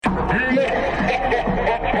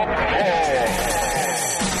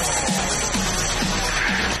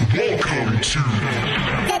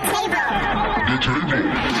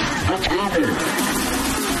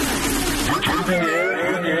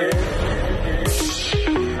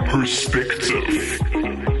Perspective.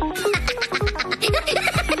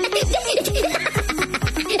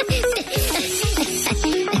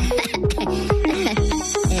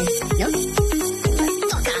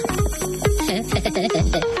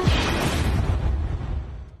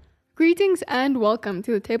 Greetings and welcome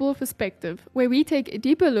to the Table of Perspective, where we take a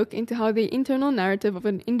deeper look into how the internal narrative of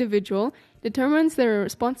an individual determines their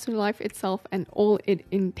response to life itself and all it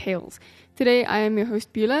entails. Today I am your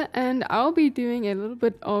host Beulah, and I'll be doing a little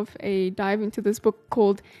bit of a dive into this book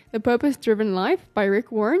called The Purpose-Driven Life by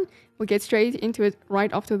Rick Warren. We'll get straight into it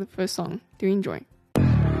right after the first song. Do enjoy.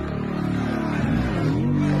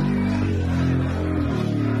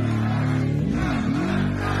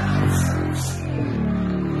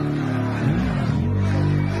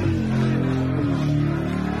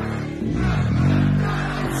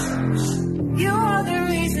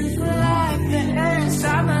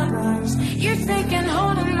 You're thinking,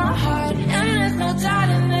 holding my heart, and there's no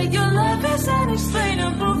doubting that your love is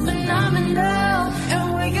unexplainable, phenomenal.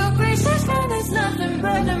 And where your grace is found, it's nothing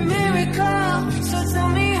but a miracle. So tell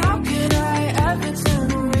me, how could I ever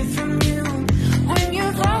turn away from you when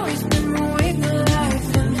you've always been the way, the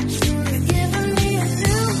life, and the truth? You're giving me a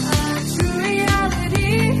new heart, true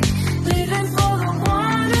reality, living for the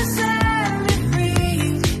one who set me free.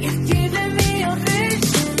 You're giving me a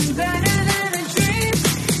vision better than a dream.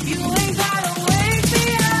 You ain't gotta wake me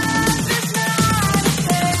up, it's not a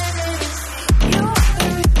fantasy. You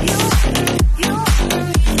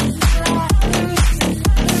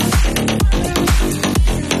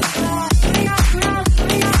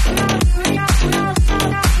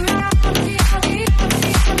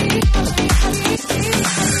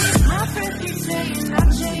my friends keep saying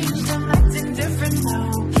I've changed, I'm acting different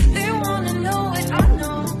now. They wanna know it, I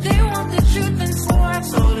know. They want the truth, and so I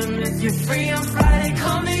told them, if you're free on Friday,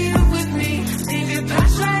 come to you with me. Leave your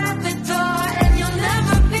past right at the door, and you'll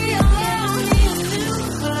never be alone.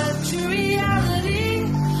 But true reality,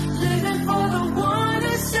 living for the one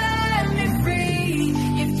who set me free.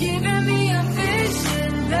 You've given me a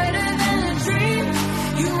vision better than a dream.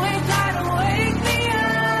 You ain't gotta wake me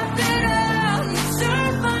up at all. You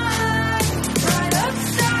turn my life right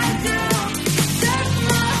upside down. You set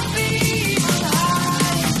my feet on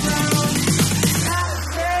high ground.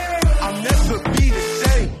 I'll never be the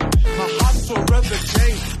same. My heart's forever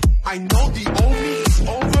changed. I know the old me is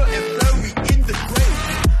over and buried in the grave.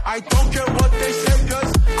 I don't care what they say,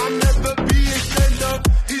 cause I'll never be ashamed of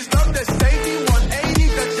His love that saved me 180,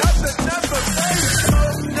 the just that never fades. So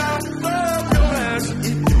now rub your hands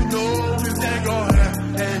if you know if they go hand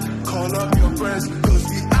and call up your friends, cause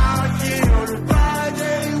we out here on a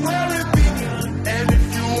Friday where it began. And if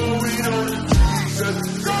you only know Jesus,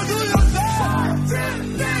 go do your thing.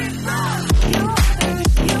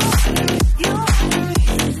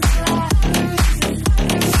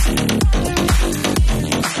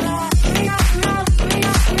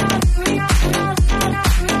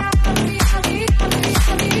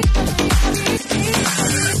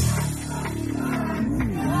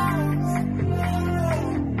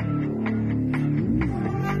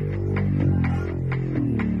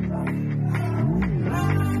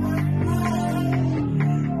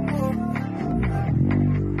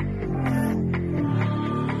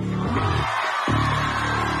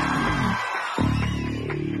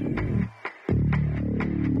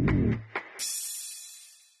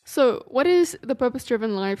 So, what is The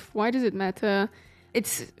Purpose-Driven Life? Why does it matter?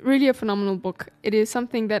 It's really a phenomenal book. It is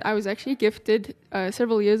something that I was actually gifted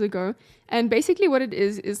several years ago. And basically what it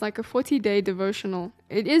is like a 40-day devotional.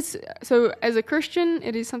 It is, so as a Christian,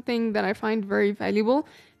 it is something that I find very valuable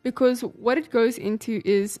because what it goes into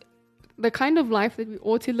is the kind of life that we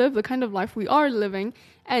ought to live, the kind of life we are living.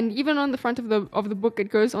 And even on the front of the book,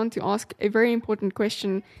 it goes on to ask a very important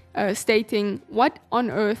question, stating, what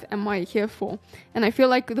on earth am I here for? And I feel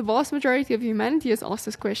like the vast majority of humanity has asked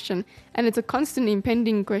this question, and it's a constant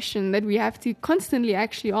impending question that we have to constantly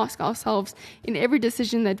actually ask ourselves in every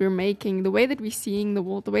decision that we're making, the way that we're seeing the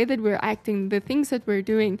world, the way that we're acting, the things that we're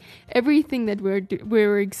doing, everything that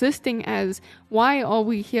we're existing as. Why are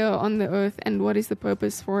we here on the earth, and what is the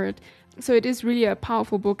purpose for it? So it is really a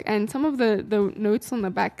powerful book, and some of the notes on the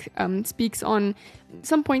back speaks on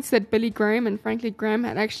some points that Billy Graham and Franklin Graham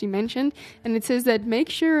had actually mentioned, and it says that make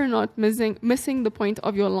sure you're not missing the point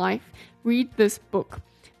of your life. Read this book.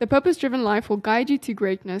 The purpose-driven life will guide you to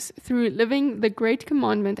greatness through living the Great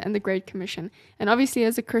Commandment and the Great Commission. And obviously,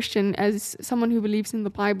 as a Christian, as someone who believes in the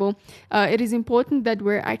Bible, it is important that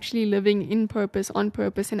we're actually living in purpose, on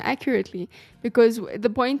purpose, and accurately. Because the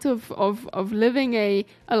point of living a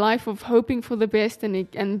life of hoping for the best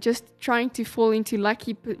and just trying to fall into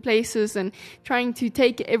lucky places and trying to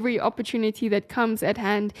take every opportunity that comes at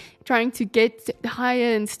hand, trying to get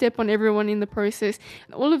higher and step on everyone in the process,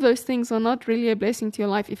 all of those things are not really a blessing to your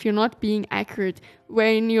life if you're not being accurate,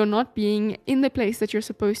 when you're not being in the place that you're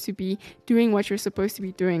supposed to be, doing what you're supposed to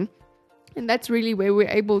be doing. And that's really where we're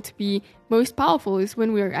able to be most powerful, is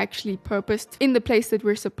when we're actually purposed in the place that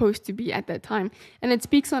we're supposed to be at that time. And it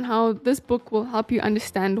speaks on how this book will help you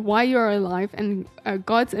understand why you're alive and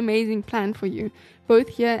God's amazing plan for you, both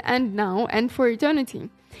here and now and for eternity.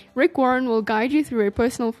 Rick Warren will guide you through a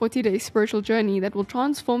personal 40-day spiritual journey that will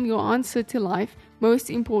transform your answer to life's most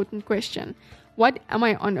important question. What am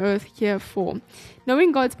I on earth here for?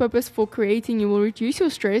 Knowing God's purpose for creating you will reduce your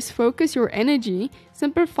stress, focus your energy,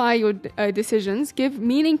 simplify your decisions, give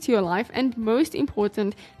meaning to your life, and most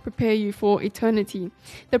important, prepare you for eternity.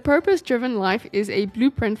 The purpose-driven life is a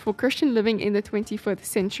blueprint for Christian living in the 21st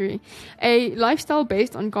century, a lifestyle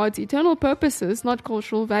based on God's eternal purposes, not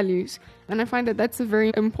cultural values. And I find that that's a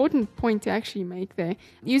very important point to actually make there.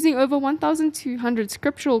 Using over 1,200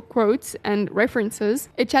 scriptural quotes and references,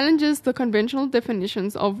 it challenges the conventional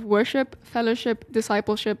definitions of worship, fellowship,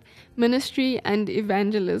 discipleship, ministry, and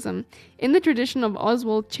evangelism. In the tradition of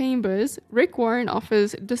Oswald Chambers, Rick Warren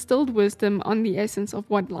offers distilled wisdom on the essence of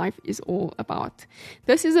what life is all about.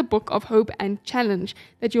 This is a book of hope and challenge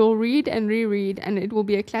that you'll read and reread, and it will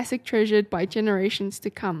be a classic treasured by generations to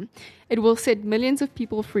come. It will set millions of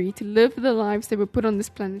people free to live the lives they were put on this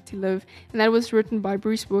planet to live, and that was written by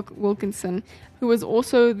Bruce Wilkinson, who was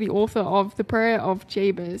also the author of The Prayer of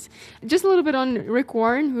Jabez. Just a little bit on Rick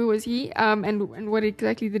Warren. Who was he, and what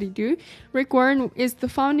exactly did he do? Rick Warren is the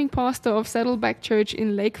founding pastor of Saddleback Church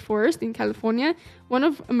in Lake Forest in California, one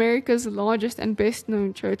of America's largest and best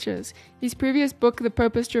known churches. His previous book, The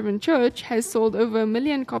Purpose-Driven Church, has sold over 1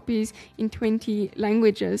 million copies in 20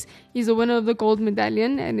 languages. He's a winner of the Gold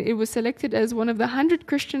Medallion, and it was selected as one of the 100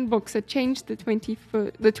 Christian books that changed the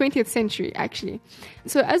 20th century, actually.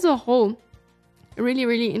 So as a whole, really,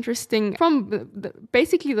 really interesting. From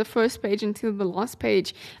basically the first page until the last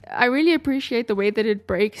page, I really appreciate the way that it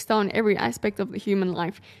breaks down every aspect of the human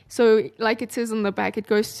life. So like it says on the back, it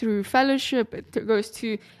goes through fellowship, it goes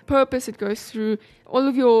to purpose, it goes through all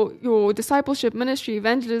of your discipleship, ministry,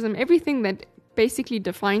 evangelism, everything that basically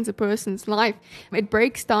defines a person's life. It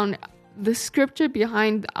breaks down the scripture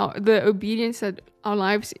behind the obedience that our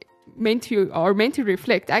lives are meant to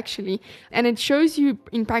reflect, actually, and it shows you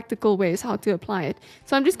in practical ways how to apply it.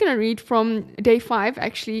 So I'm just going to read from day 5,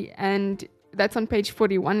 actually, and that's on page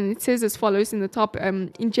 41, and it says as follows in the top,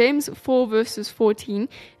 in James 4 verses 14,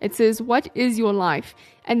 it says, "What is your life?"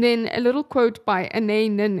 And then a little quote by Anaï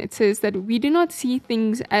Nin, it says that we do not see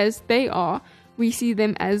things as they are, we see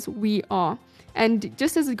them as we are. And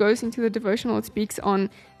just as it goes into the devotional, it speaks on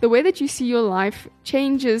the way that you see your life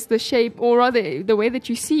changes the shape, or rather, the way that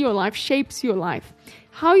you see your life shapes your life.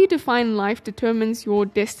 How you define life determines your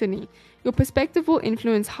destiny. Your perspective will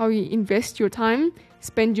influence how you invest your time,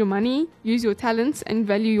 spend your money, use your talents, and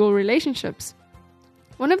value your relationships.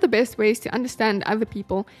 One of the best ways to understand other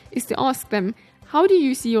people is to ask them, how do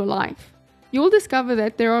you see your life? You'll discover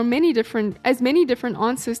that there are as many different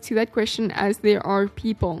answers to that question as there are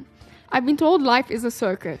people. I've been told life is a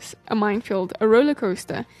circus, a minefield, a roller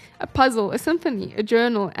coaster, a puzzle, a symphony, a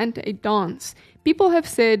journal, and a dance. People have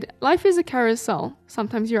said life is a carousel.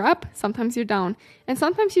 Sometimes you're up, sometimes you're down, and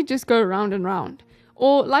sometimes you just go round and round.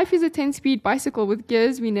 Or life is a 10-speed bicycle with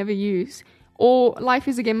gears we never use. Or life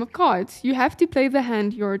is a game of cards. You have to play the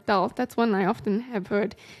hand you're dealt. That's one I often have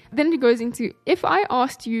heard. Then it goes into, if I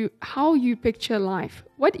asked you how you picture life,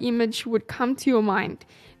 what image would come to your mind?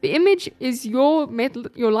 The image is your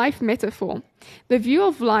life metaphor, the view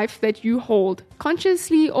of life that you hold,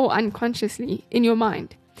 consciously or unconsciously, in your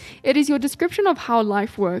mind. It is your description of how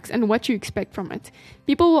life works and what you expect from it.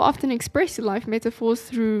 People will often express life metaphors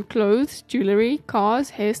through clothes, jewelry,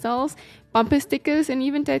 cars, hairstyles, bumper stickers, and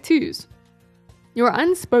even tattoos. Your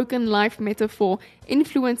unspoken life metaphor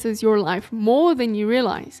influences your life more than you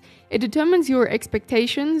realize. It determines your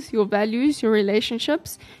expectations, your values, your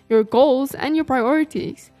relationships, your goals, and your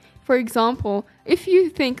priorities. For example, if you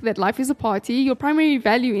think that life is a party, your primary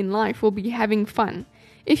value in life will be having fun.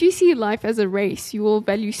 If you see life as a race, you will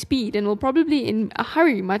value speed and will probably in a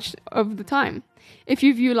hurry much of the time. If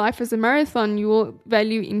you view life as a marathon, you will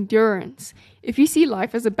value endurance. If you see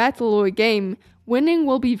life as a battle or a game, winning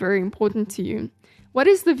will be very important to you. What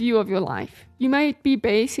is the view of your life? You might be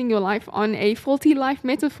basing your life on a faulty life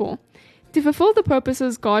metaphor. To fulfill the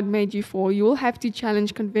purposes God made you for, you will have to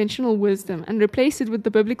challenge conventional wisdom and replace it with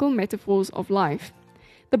the biblical metaphors of life.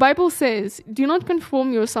 The Bible says, "Do not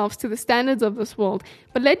conform yourselves to the standards of this world,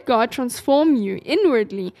 but let God transform you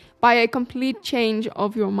inwardly by a complete change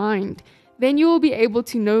of your mind. Then you will be able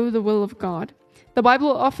to know the will of God." The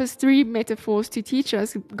Bible offers 3 metaphors to teach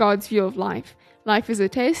us God's view of life. Life is a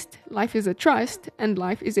test, life is a trust, and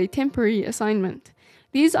life is a temporary assignment.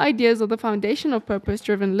 These ideas are the foundation of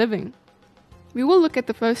purpose-driven living. We will look at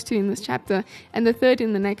the first 2 in this chapter and the third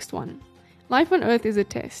in the next one. Life on earth is a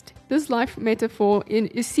test. This life metaphor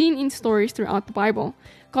is seen in stories throughout the Bible.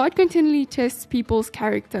 God continually tests people's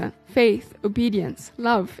character, faith, obedience,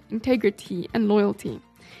 love, integrity, and loyalty.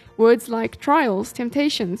 Words like trials,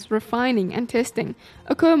 temptations, refining, and testing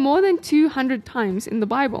occur more than 200 times in the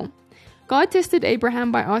Bible. God tested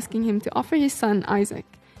Abraham by asking him to offer his son Isaac.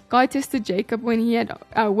 God tested Jacob when he had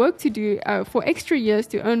work to do for extra years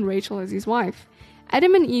to earn Rachel as his wife.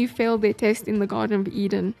 Adam and Eve failed their test in the Garden of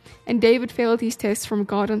Eden, and David failed his tests from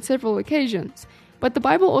God on several occasions. But the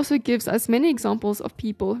Bible also gives us many examples of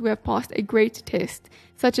people who have passed a great test,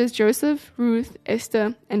 such as Joseph, Ruth,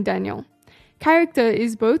 Esther, and Daniel. Character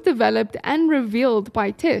is both developed and revealed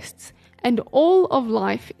by tests, and all of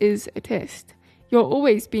life is a test. You're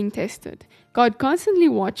always being tested. God constantly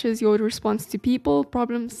watches your response to people,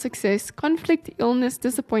 problems, success, conflict, illness,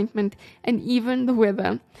 disappointment, and even the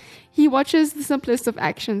weather. He watches the simplest of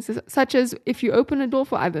actions, such as if you open a door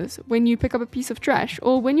for others, when you pick up a piece of trash,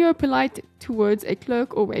 or when you are polite towards a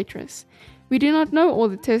clerk or waitress. We do not know all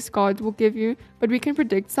the tests God will give you, but we can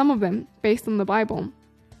predict some of them based on the Bible.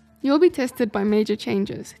 You'll be tested by major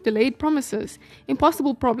changes, delayed promises,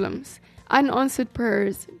 impossible problems, unanswered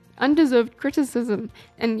prayers, undeserved criticism,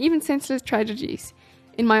 and even senseless tragedies.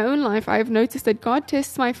 In my own life, I have noticed that God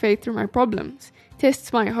tests my faith through my problems,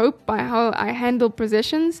 tests my hope by how I handle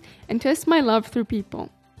possessions, and tests my love through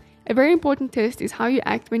people. A very important test is how you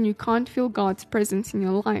act when you can't feel God's presence in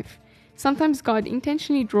your life. Sometimes God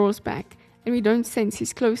intentionally draws back, and we don't sense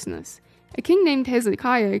his closeness. A king named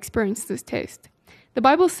Hezekiah experienced this test. The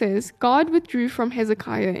Bible says God withdrew from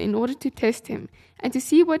Hezekiah in order to test him and to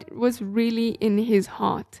see what was really in his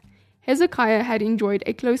heart. Hezekiah had enjoyed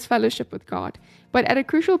a close fellowship with God, but at a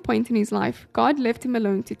crucial point in his life, God left him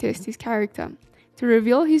alone to test his character, to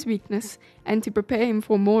reveal his weakness, and to prepare him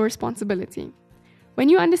for more responsibility. When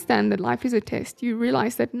you understand that life is a test, you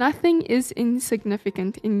realize that nothing is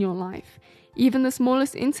insignificant in your life. Even the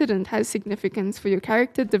smallest incident has significance for your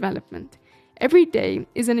character development. Every day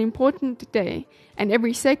is an important day, and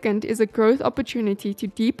every second is a growth opportunity to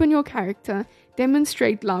deepen your character,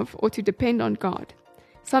 demonstrate love, or to depend on God.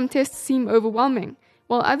 Some tests seem overwhelming,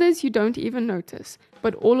 while others you don't even notice,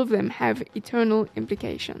 but all of them have eternal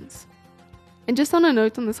implications. And just on a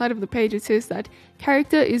note on the side of the page, it says that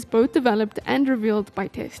character is both developed and revealed by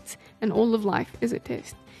tests, and all of life is a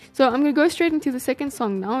test. So I'm going to go straight into the second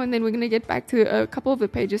song now, and then we're going to get back to a couple of the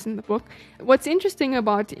pages in the book. What's interesting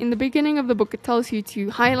about, in the beginning of the book, it tells you to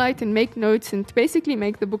highlight and make notes and to basically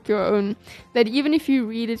make the book your own. That even if you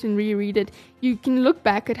read it and reread it, you can look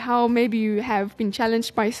back at how maybe you have been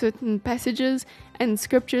challenged by certain passages and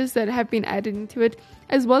scriptures that have been added into it,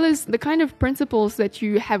 as well as the kind of principles that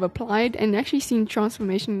you have applied and actually seen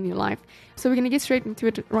transformation in your life. So we're going to get straight into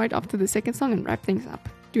it right after the second song and wrap things up.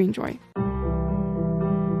 Do enjoy.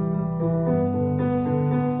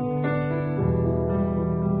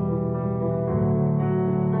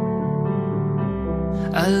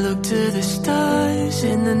 I look to the stars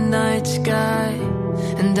in the night sky,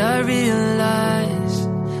 and I realize,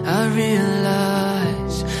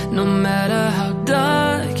 no matter how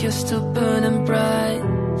dark, you're still burning bright.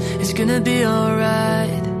 It's gonna be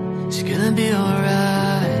alright, it's gonna be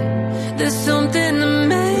alright. There's something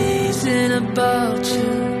amazing about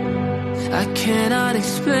you, I cannot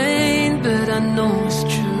explain, but I know it's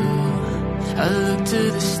true. I look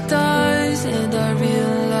to the stars and I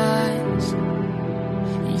realize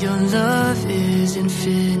your love is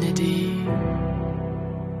infinity.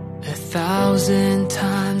 1,000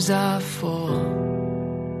 times I fall,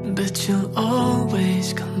 but you'll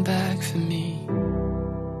always come back for me.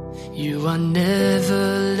 You are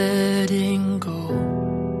never letting go,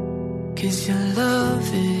 'cause your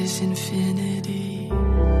love is infinity.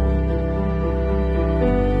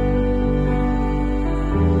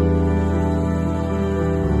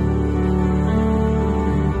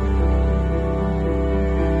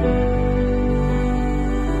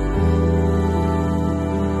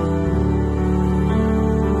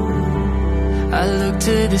 I look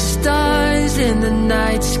to the stars in the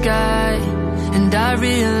night sky, and I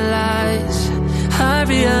realize, I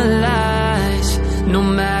realize no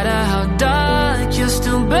matter how dark, you're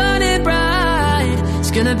still burning bright.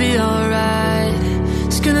 It's gonna be alright,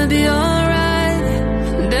 it's gonna be alright.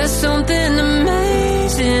 There's something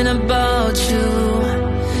amazing about you,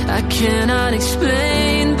 I cannot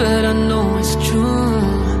explain, but I know it's true.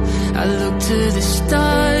 I look to the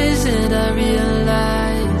stars and I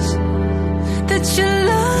realize that your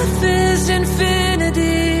love is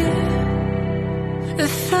infinity.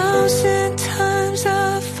 1,000 times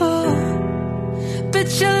I fall, but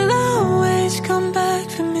you'll always come back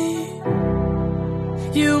for me.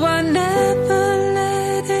 You are never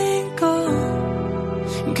letting go,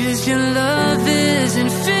 'cause your love is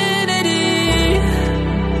infinity.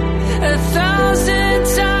 1,000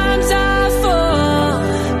 times I fall,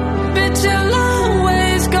 but you'll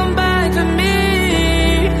always come back for me.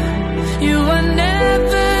 You are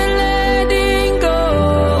never letting go,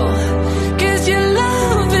 'cause your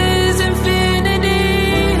love is infinity.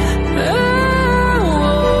 Oh,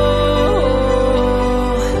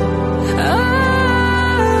 oh,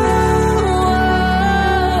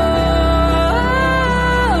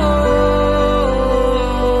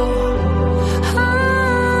 oh,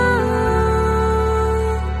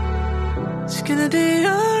 It's gonna be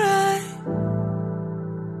alright.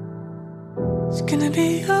 It's gonna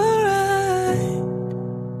be alright.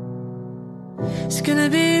 It's gonna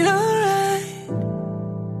be alright.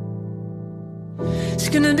 It's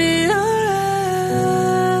gonna be alright.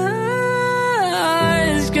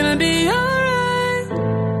 It's gonna be alright.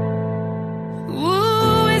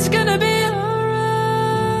 Ooh, it's gonna be alright.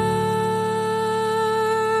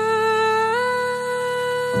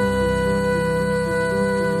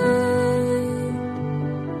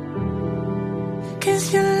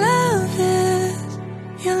 'Cause your love is,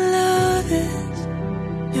 your love is,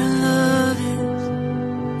 your love is,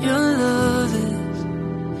 your love is,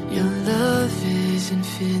 your love is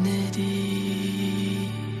infinity.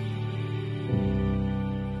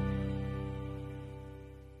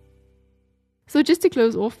 So just to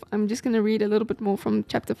close off, I'm just going to read a little bit more from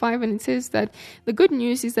chapter 5, and it says that the good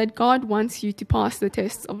news is that God wants you to pass the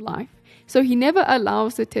tests of life. So he never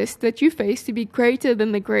allows the tests that you face to be greater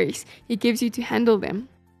than the grace he gives you to handle them.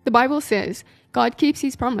 The Bible says God keeps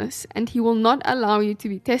his promise, and he will not allow you to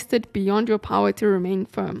be tested beyond your power to remain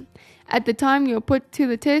firm. At the time you are put to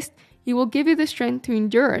the test, he will give you the strength to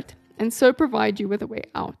endure it, and so provide you with a way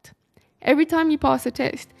out. Every time you pass a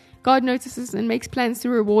test, God notices and makes plans to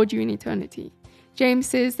reward you in eternity. James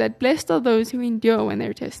says that blessed are those who endure when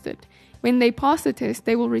they're tested. When they pass the test,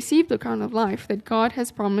 they will receive the crown of life that God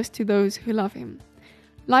has promised to those who love him.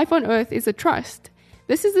 Life on earth is a trust.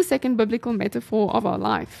 This is the second biblical metaphor of our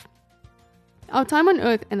life. Our time on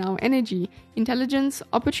earth and our energy, intelligence,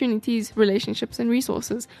 opportunities, relationships, and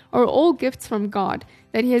resources are all gifts from God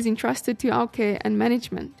that he has entrusted to our care and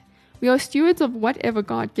management. We are stewards of whatever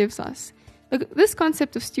God gives us. This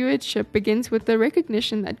concept of stewardship begins with the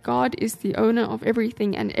recognition that God is the owner of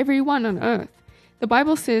everything and everyone on earth. The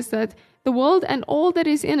Bible says that the world and all that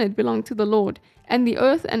is in it belong to the Lord, and the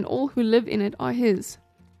earth and all who live in it are his.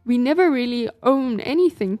 We never really own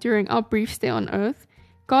anything during our brief stay on earth.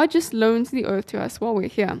 God just loans the earth to us while we're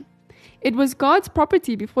here. It was God's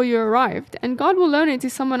property before you arrived, and God will loan it to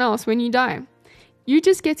someone else when you die. You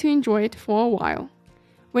just get to enjoy it for a while.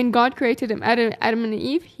 When God created Adam and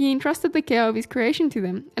Eve, he entrusted the care of his creation to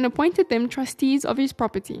them and appointed them trustees of his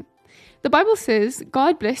property. The Bible says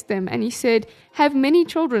God blessed them, and he said, "Have many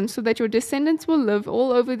children so that your descendants will live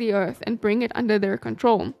all over the earth and bring it under their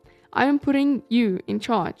control. I am putting you in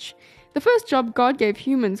charge." The first job God gave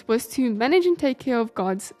humans was to manage and take care of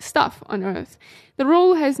God's stuff on earth. The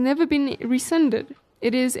role has never been rescinded.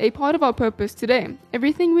 It is a part of our purpose today.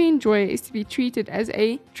 Everything we enjoy is to be treated as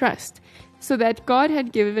a trust, so that God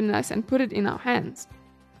had given us and put it in our hands.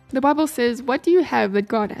 The Bible says, "What do you have that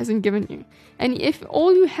God hasn't given you? And if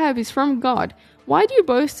all you have is from God, why do you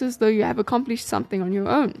boast as though you have accomplished something on your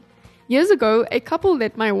own?" Years ago, a couple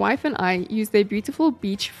let my wife and I use their beautiful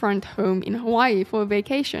beachfront home in Hawaii for a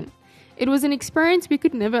vacation. It was an experience we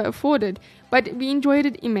could never afford, but we enjoyed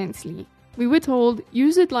it immensely. We were told,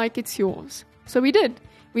 "Use it like it's yours." So we did.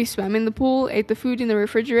 We swam in the pool, ate the food in the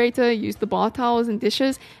refrigerator, used the bar towels and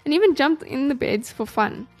dishes, and even jumped in the beds for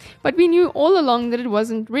fun. But we knew all along that it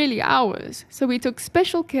wasn't really ours, so we took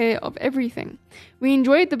special care of everything. We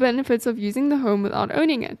enjoyed the benefits of using the home without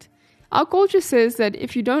owning it. Our culture says that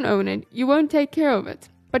if you don't own it, you won't take care of it.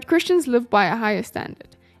 But Christians live by a higher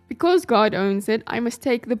standard. Because God owns it, I must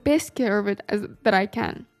take the best care of it that I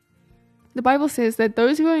can. The Bible says that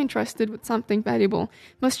those who are entrusted with something valuable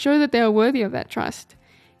must show that they are worthy of that trust.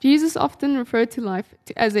 Jesus often referred to life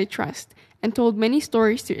as a trust, and told many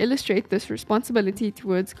stories to illustrate this responsibility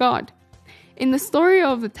towards God. In the story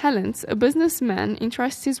of the talents, a businessman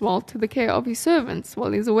entrusts his wealth to the care of his servants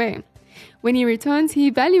while he's away. When he returns,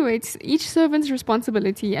 he evaluates each servant's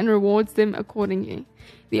responsibility and rewards them accordingly.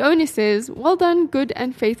 The owner says, "Well done, good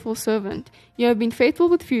and faithful servant. You have been faithful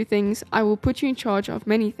with few things. I will put you in charge of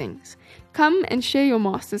many things. Come and share your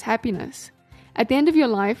master's happiness." At the end of your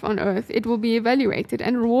life on earth, it will be evaluated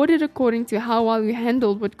and rewarded according to how well you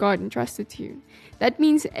handled what God entrusted to you. That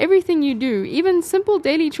means everything you do, even simple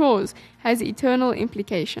daily chores, has eternal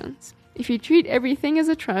implications. If you treat everything as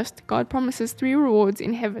a trust, God promises 3 rewards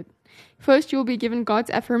in heaven. First, you will be given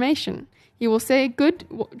God's affirmation. He will say, "Good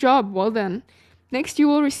job, well done." Next, you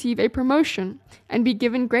will receive a promotion and be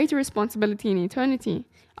given greater responsibility in eternity.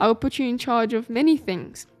 "I will put you in charge of many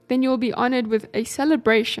things." Then you will be honored with a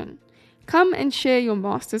celebration. Come and share your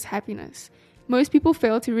master's happiness. Most people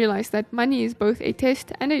fail to realize that money is both a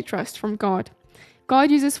test and a trust from God.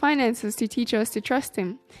 God uses finances to teach us to trust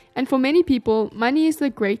Him. And for many people, money is the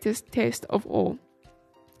greatest test of all.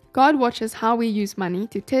 God watches how we use money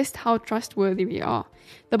to test how trustworthy we are.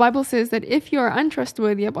 The Bible says that if you are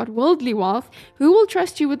untrustworthy about worldly wealth, who will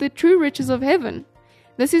trust you with the true riches of heaven?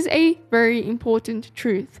 This is a very important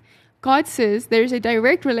truth. God says there is a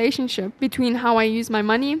direct relationship between how I use my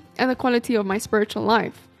money and the quality of my spiritual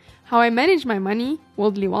life. How I manage my money,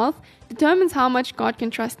 worldly wealth, determines how much God can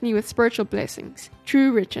trust me with spiritual blessings,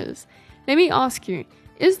 true riches. Let me ask you,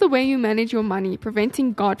 is the way you manage your money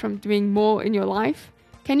preventing God from doing more in your life?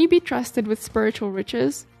 Can you be trusted with spiritual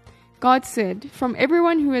riches? God said, "From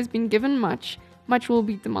everyone who has been given much, much will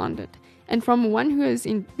be demanded. And from one who has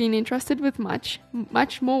been entrusted with much,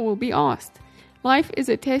 much more will be asked." Life is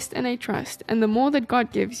a test and a trust, and the more that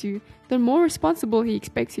God gives you, the more responsible He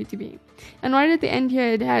expects you to be. And right at the end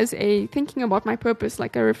here, it has a thinking about my purpose,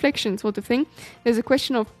 like a reflection sort of thing. There's a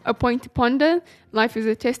question of a point to ponder. Life is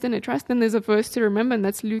a test and a trust. And there's a verse to remember, and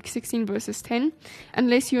that's Luke 16 verses 10.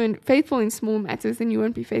 Unless you're faithful in small matters, then you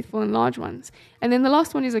won't be faithful in large ones. And then the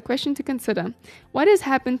last one is a question to consider. What has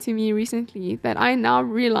happened to me recently that I now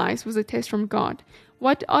realize was a test from God?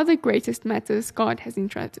 What are the greatest matters God has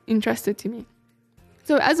entrusted to me?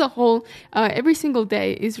 So as a whole, every single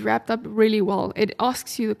day is wrapped up really well. It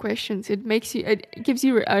asks you the questions. It gives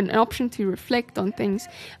you an option to reflect on things.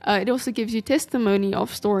 It also gives you testimony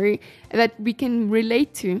of story that we can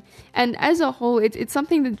relate to. And as a whole, it's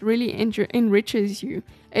something that really enriches you.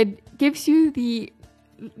 It gives you the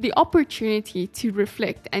opportunity to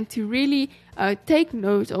reflect and to really take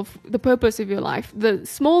note of the purpose of your life. The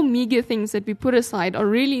small, meager things that we put aside are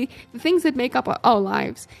really the things that make up our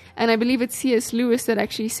lives. And I believe it's C.S. Lewis that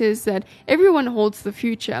actually says that everyone holds the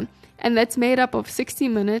future, and that's made up of 60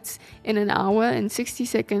 minutes in an hour and 60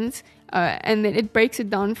 seconds, and then it breaks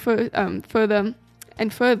it down further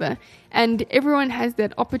and further. And everyone has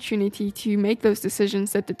that opportunity to make those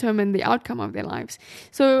decisions that determine the outcome of their lives.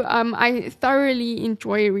 So I thoroughly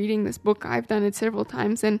enjoy reading this book. I've done it several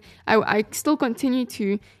times, and I still continue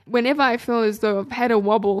to, whenever I feel as though I've had a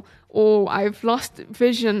wobble or I've lost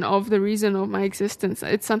vision of the reason of my existence.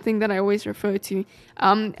 It's something that I always refer to.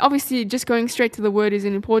 Obviously, just going straight to the word is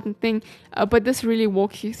an important thing, but this really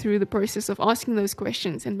walks you through the process of asking those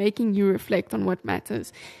questions and making you reflect on what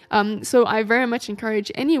matters. So I very much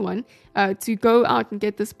encourage anyone to go out and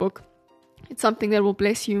get this book. It's something that will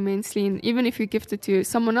bless you immensely, and even if you gift it to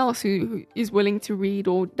someone else who is willing to read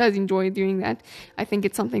or does enjoy doing that, I think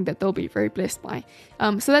it's something that they'll be very blessed by.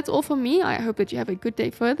 So that's all from me. I hope that you have a good day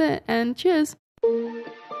further, and cheers.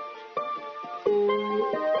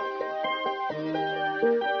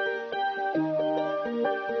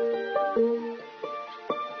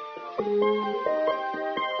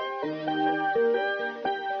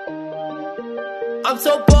 I'm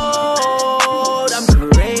so bold, I'm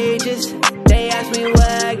courageous. They ask me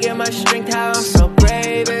where I get my strength, how I'm so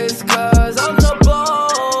brave. It's cause I'm so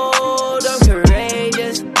bold, I'm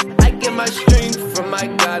courageous. I get my strength from my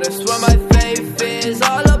God, that's where my faith is.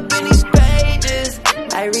 All up in these pages,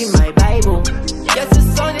 I read my Bible. Yes,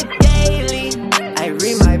 it's on it daily, I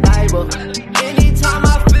read my Bible. Anytime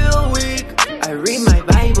I feel weak, I read my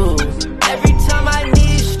Bible. Every time I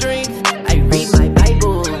need strength, I read my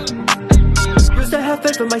Bible. Used to have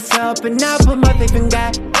faith in myself, but now I put my faith in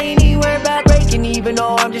God. Ain't anywhere about breaking, even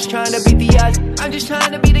though I'm just trying to beat the odds. I'm just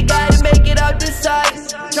trying to be the guy to make it out this side.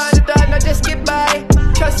 Trying to thrive, not just get by.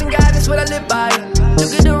 Trusting God is what I live by.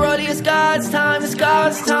 Look at the road, it's God's time, it's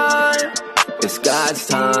God's time. It's God's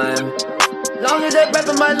time. Long as that breath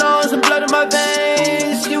in my lungs and blood in my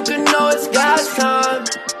veins, you can know it's God's time.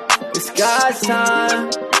 It's God's time.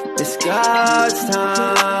 It's God's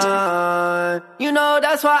time. You know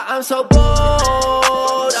that's why I'm so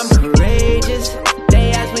bold. I'm courageous.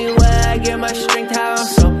 They ask me where I get my strength, how I'm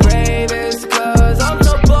so brave. It's cause I'm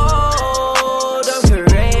so bold, I'm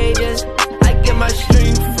courageous. I get my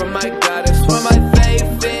strength from my God, that's where my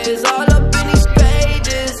faith is. All up in these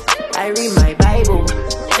pages, I read my Bible,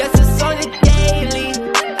 just a song it daily.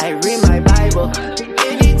 I read my Bible,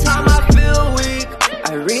 anytime I feel weak,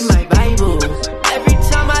 I read my Bible. Every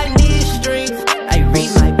time I need strength, I read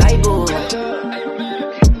my Bible.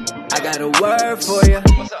 I got a word for you.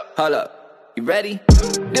 Hold up, you ready?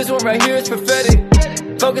 This one right here is prophetic.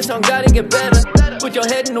 Focus on God and get better. Put your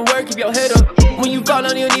head in the work, keep your head up. When you fall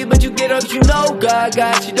on your knees, but you get up, you know God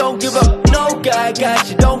got you, don't give up. No, God got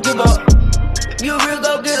you, don't give up. If you real,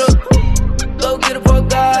 go get up. Go get up for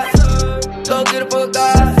God. Go get up for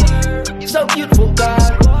God. You're so beautiful,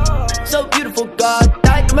 God. So beautiful, God.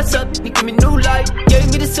 Died to myself, He gave me new life.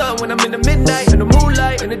 Gave me the sun when I'm in the midnight, in the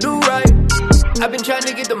moonlight, and the do right. I've been trying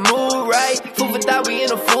to get the mood right. Food for thought, we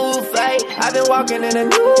in a full fight. I've been walking in a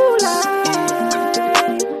new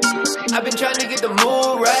light. I've been trying to get the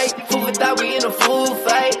mood right. Food for thought, we in a full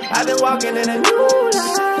fight. I've been walking in a new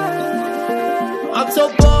light. I'm so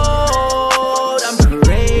bold, I'm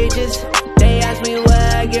courageous. They ask me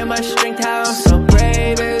where I get my strength, how I'm so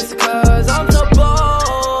brave. It's cause I'm so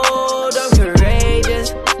bold, I'm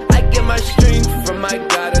courageous. I get my strength from my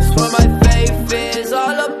God, that's where my faith is. All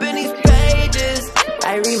up in these pages,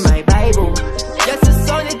 I read my Bible, just a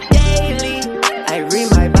song it daily. I read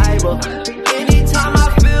my Bible, anytime I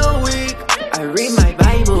feel weak, I read my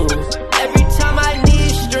Bible. Every time I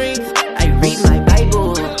need strength, I read my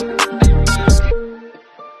Bible.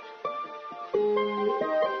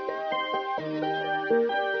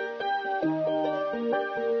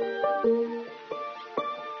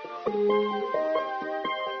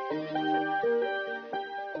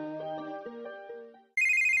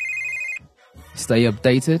 Stay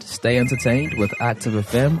updated, stay entertained with Active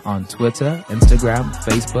FM on Twitter, Instagram,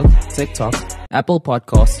 Facebook, TikTok, Apple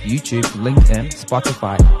Podcasts, YouTube, LinkedIn,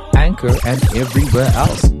 Spotify, Anchor, and everywhere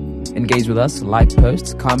else. Engage with us, like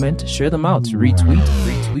posts, comment, share them out,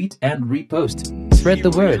 retweet, and repost. Spread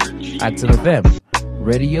the word. Active FM.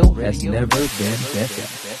 Radio has never been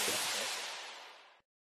better.